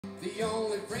The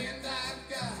only friend I've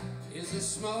got is a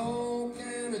smoke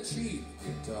and a cheap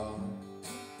guitar.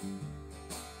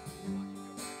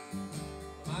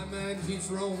 My mind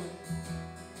keeps roaming,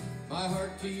 my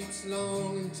heart keeps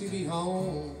longing to be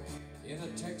home in a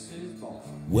Texas bar.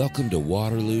 Welcome to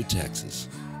Waterloo, Texas.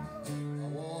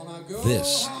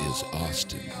 This is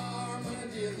Austin.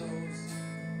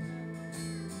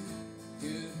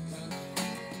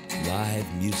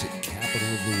 Live music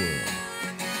capital of the world.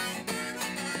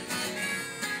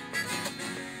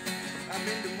 I've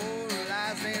been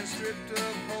demoralized and stripped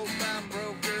of hope. I'm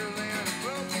broker than a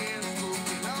broken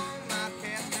smoking on my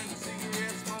cast and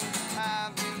cigarette smoke.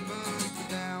 I've been busted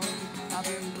down. I've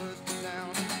been busted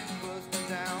down. Busted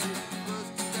down.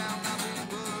 Busted down. I've been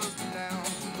busted down.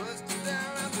 Busted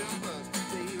down. I've been busted,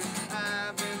 baby.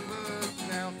 I've been busted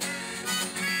down.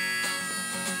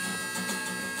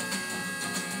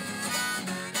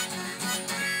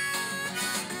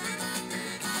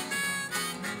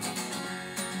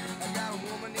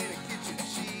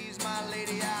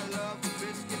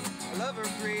 I love her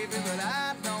gravy, but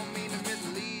I don't mean to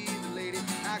mislead the lady.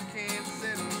 I can't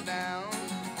settle down.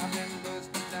 I've been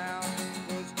busted down,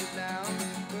 busted down,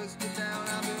 busted down.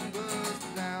 I've been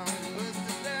busted down,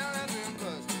 busted down. I've been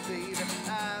busted, baby.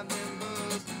 I've been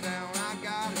busted down. I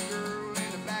got a girl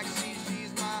in the backseat,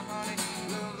 she's my honey.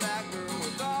 Love that girl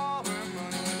with all her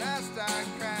money. When I start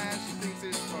crying, she thinks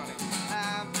it's funny.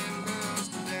 I've been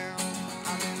busted down.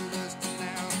 I've been busted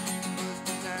down,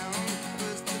 busted down,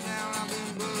 busted down. I've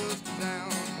been busted down,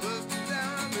 busted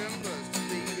down. I've been busted,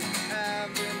 baby.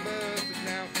 I've been busted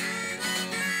down.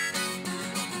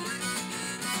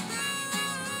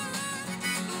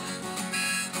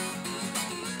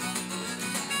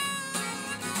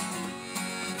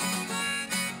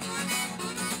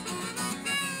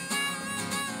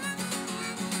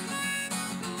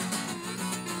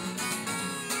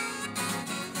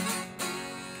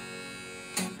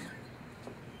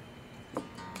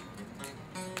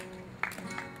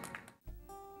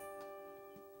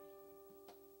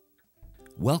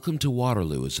 Welcome to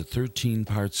Waterloo is a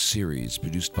 13-part series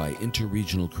produced by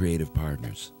Interregional Creative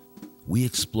Partners. We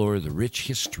explore the rich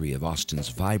history of Austin's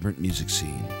vibrant music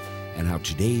scene and how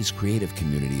today's creative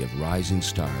community of rising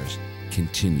stars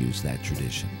continues that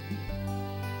tradition.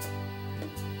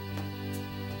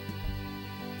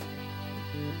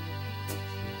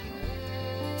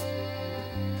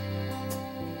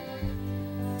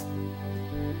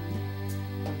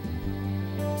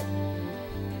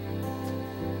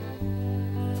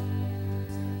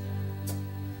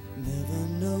 Never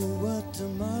know what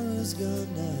tomorrow's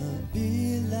gonna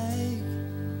be like.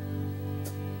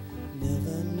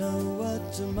 Never know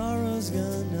what tomorrow's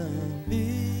gonna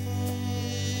be.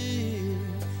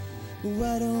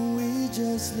 Why don't we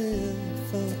just live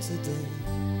for today?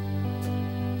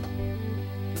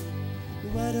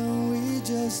 Why don't we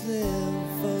just live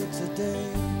for today?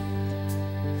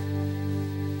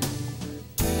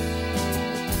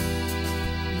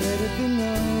 Let it be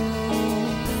known,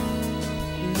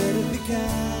 let it be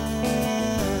kind,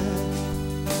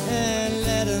 and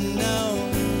let her know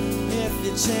if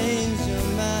you change your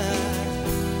mind.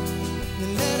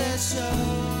 And let it show,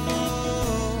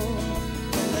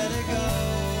 and let it go,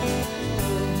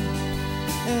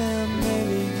 and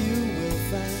maybe you will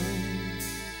find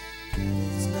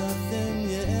there's nothing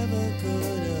you ever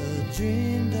could have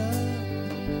dreamed of,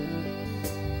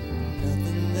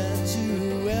 nothing that you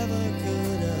ever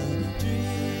could have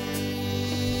dreamed.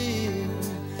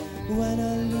 Why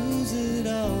not lose it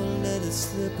all, let it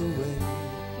slip away?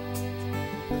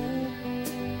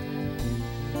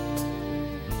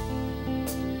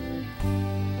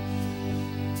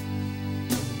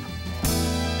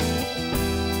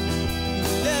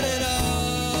 Let it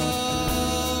all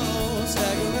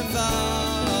stagger and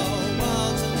fall,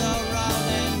 walls and all round,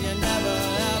 and you never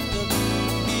have to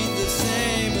be the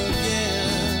same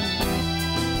again.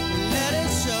 Let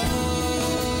it show,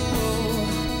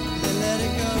 then let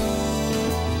it go,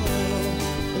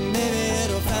 and maybe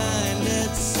it'll find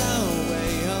its own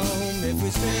way home. If we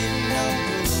straighten up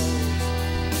the road,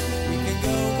 we can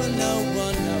go where no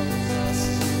one knows us.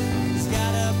 There's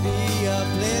gotta be a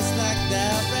place like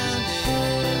that round here.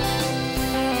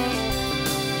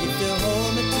 If you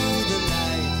hold me to the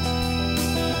light,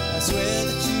 I swear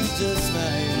that you just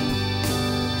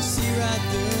might see right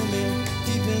through me,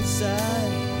 deep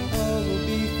inside, all will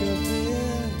be fulfilled.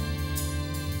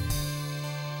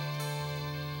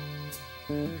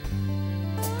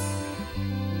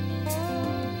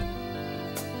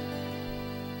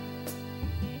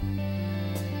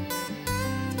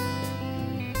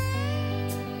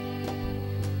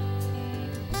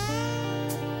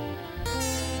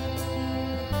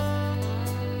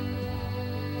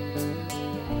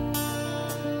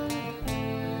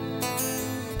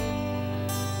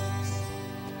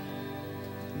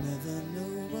 Never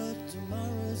know what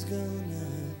tomorrow's gonna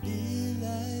be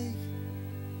like.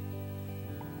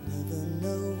 Never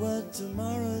know what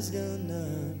tomorrow's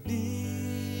gonna be.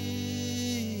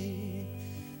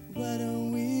 Why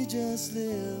don't we just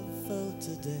live for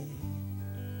today?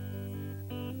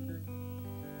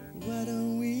 Why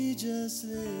don't we just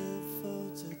live for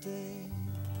today?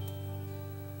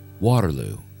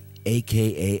 Waterloo,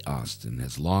 aka Austin,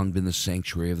 has long been the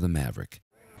sanctuary of the maverick.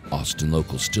 Austin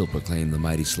locals still proclaim the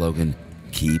mighty slogan,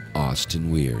 "Keep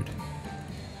Austin Weird."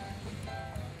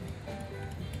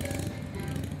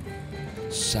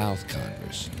 South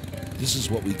Congress. This is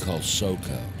what we call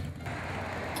SoCo,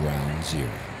 Ground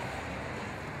Zero.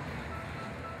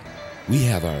 We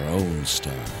have our own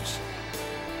stars.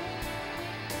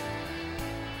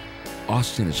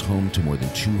 Austin is home to more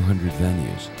than 200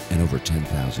 venues and over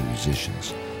 10,000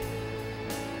 musicians.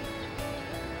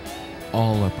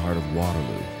 All are part of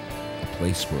Waterloo, a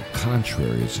place where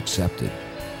contrary is accepted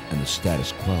and the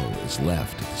status quo is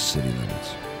left at the city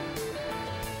limits.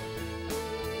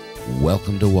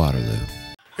 Welcome to Waterloo.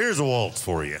 Here's a waltz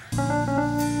for you.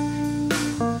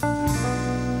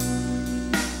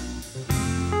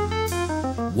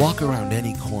 Walk around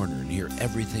any corner and hear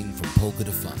everything from polka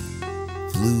to funk,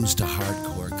 blues to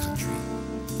hardcore country,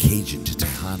 Cajun to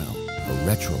Tejano, or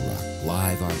retro rock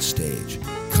live on stage,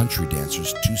 country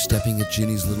dancers two-stepping at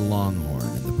Ginny's Little Longhorn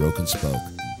and the Broken Spoke,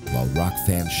 while rock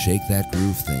fans shake that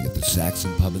groove thing at the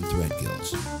Saxon Pub and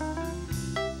Threadgills.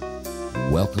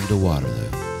 Welcome to Waterloo.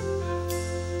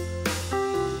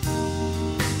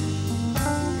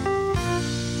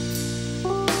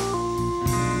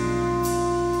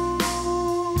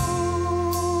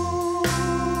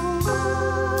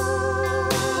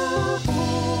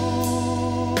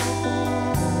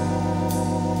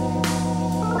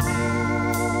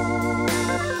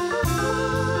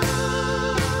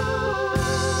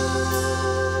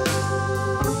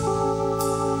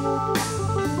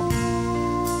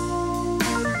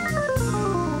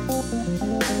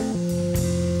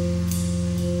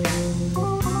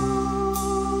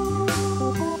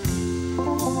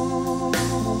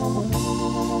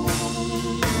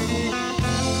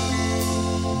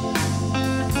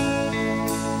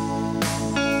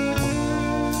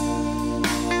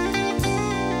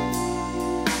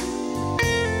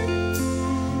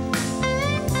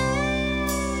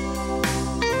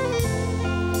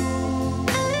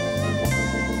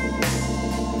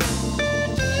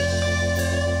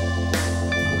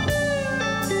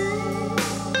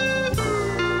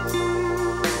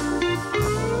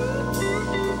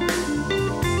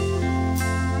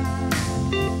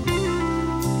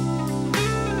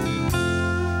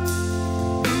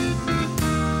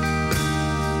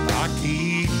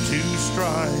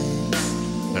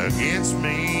 Against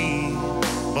me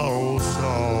most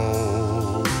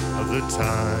all of the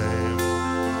time.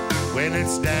 When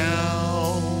it's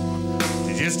down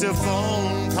to just a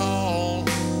phone call,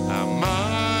 I'm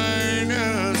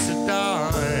minus a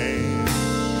dime.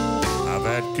 I've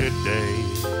had good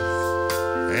days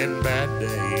and bad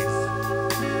days,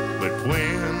 but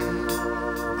when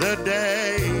the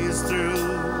day is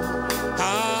through,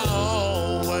 I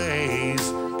always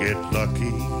get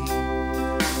lucky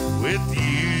with you.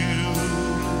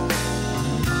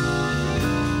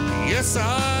 Yes,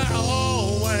 I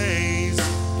always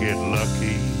get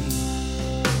lucky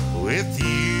with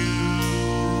you.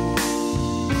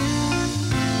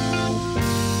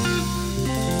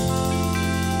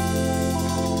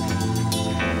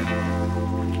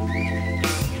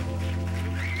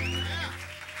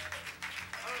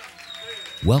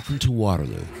 Welcome to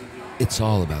Waterloo. It's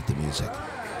all about the music.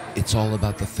 It's all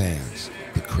about the fans,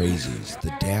 the crazies,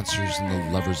 the dancers, and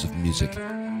the lovers of music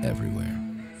everywhere.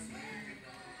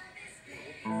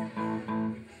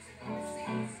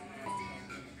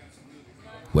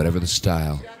 Whatever the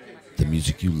style, the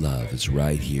music you love is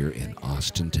right here in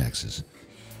Austin, Texas.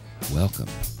 Welcome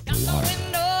to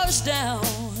Waterloo. Down.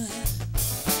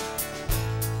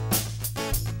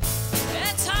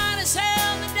 It's hot as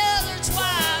hell, the desert's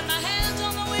wide. My hands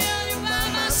on the wheel, you're by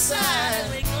my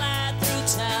side. We glide through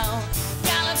town,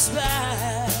 gallops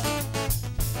by.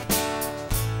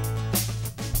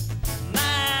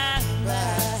 My.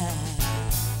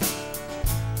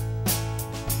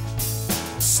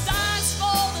 Stars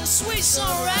fall, the sweet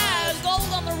sunrise,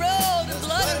 gold on the road, and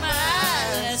blood in my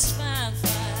eyes. It's fine, fine.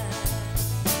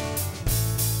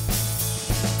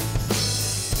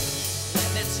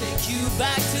 Take you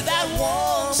back to that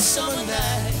warm summer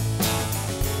night.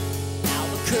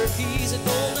 Albuquerque's a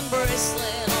golden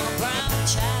bracelet on a brown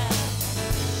child.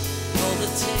 All the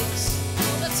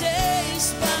the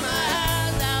taste by my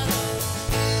eyes now.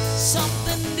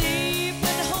 Something deep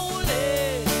and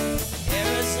holy,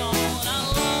 Arizona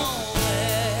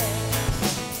lonely.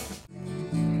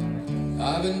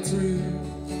 I've been through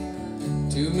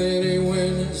too many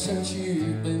winters since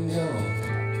you've been gone.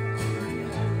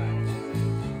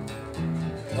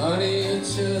 Honey,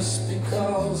 it's just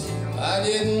because I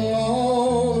didn't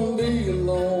want to be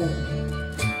alone.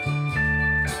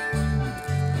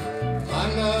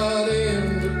 I'm not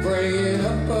into bringing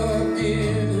up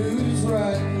again who's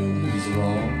right and who's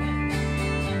wrong.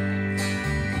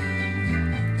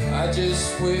 I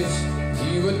just wish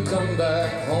you would come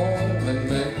back home and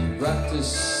maybe write this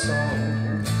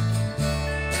song.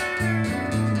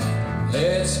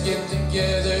 Let's get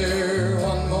together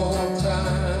one more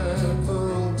time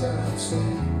for old time's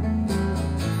sake.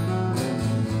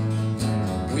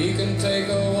 We can take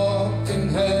a walk and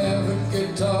have a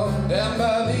good talk down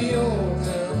by the old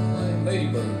town lane,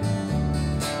 Ladybird.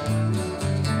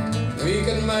 We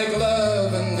can make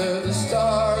love under the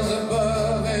stars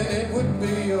above and it would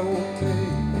be okay.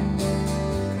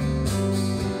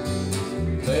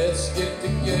 Let's get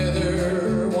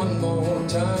together one more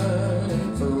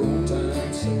time for old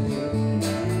time's sake.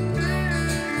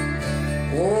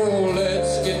 Oh,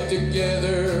 let's get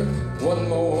together one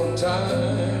more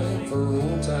time for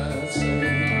old time's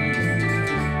sake.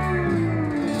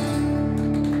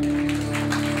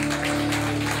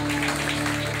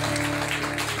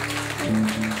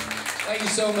 Thank you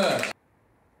so much.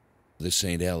 This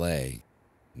ain't L.A.,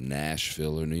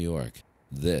 Nashville, or New York.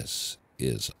 This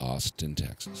is Austin,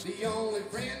 Texas. The only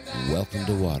friend I Welcome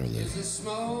to Waterloo. is a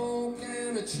smoke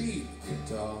and a cheap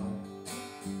guitar.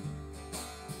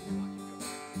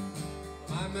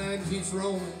 My mind keeps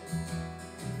roaming,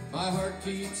 my heart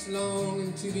keeps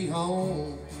longing to be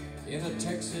home in a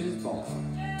Texas bar.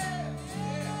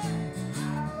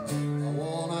 I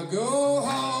wanna go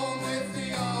home with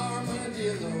the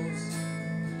armadillos.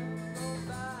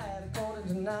 According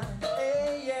to 9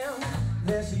 a.m.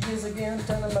 There she is again,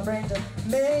 turning my brain to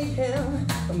mayhem.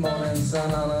 The morning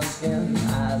sun on her skin,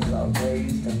 eyes all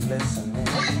glazed and glistening.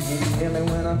 You can hear me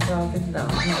when I'm talking, now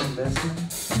I'm listening.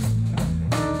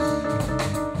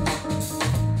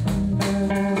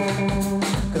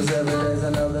 Cause every day's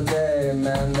another day,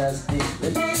 man, that's deep.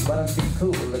 Why don't you be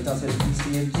cool and toss it a piece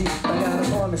of your Jeep? I got a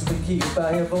promise to keep,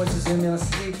 I hear voices in your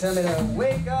sleep, tell me to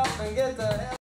wake up and get the hell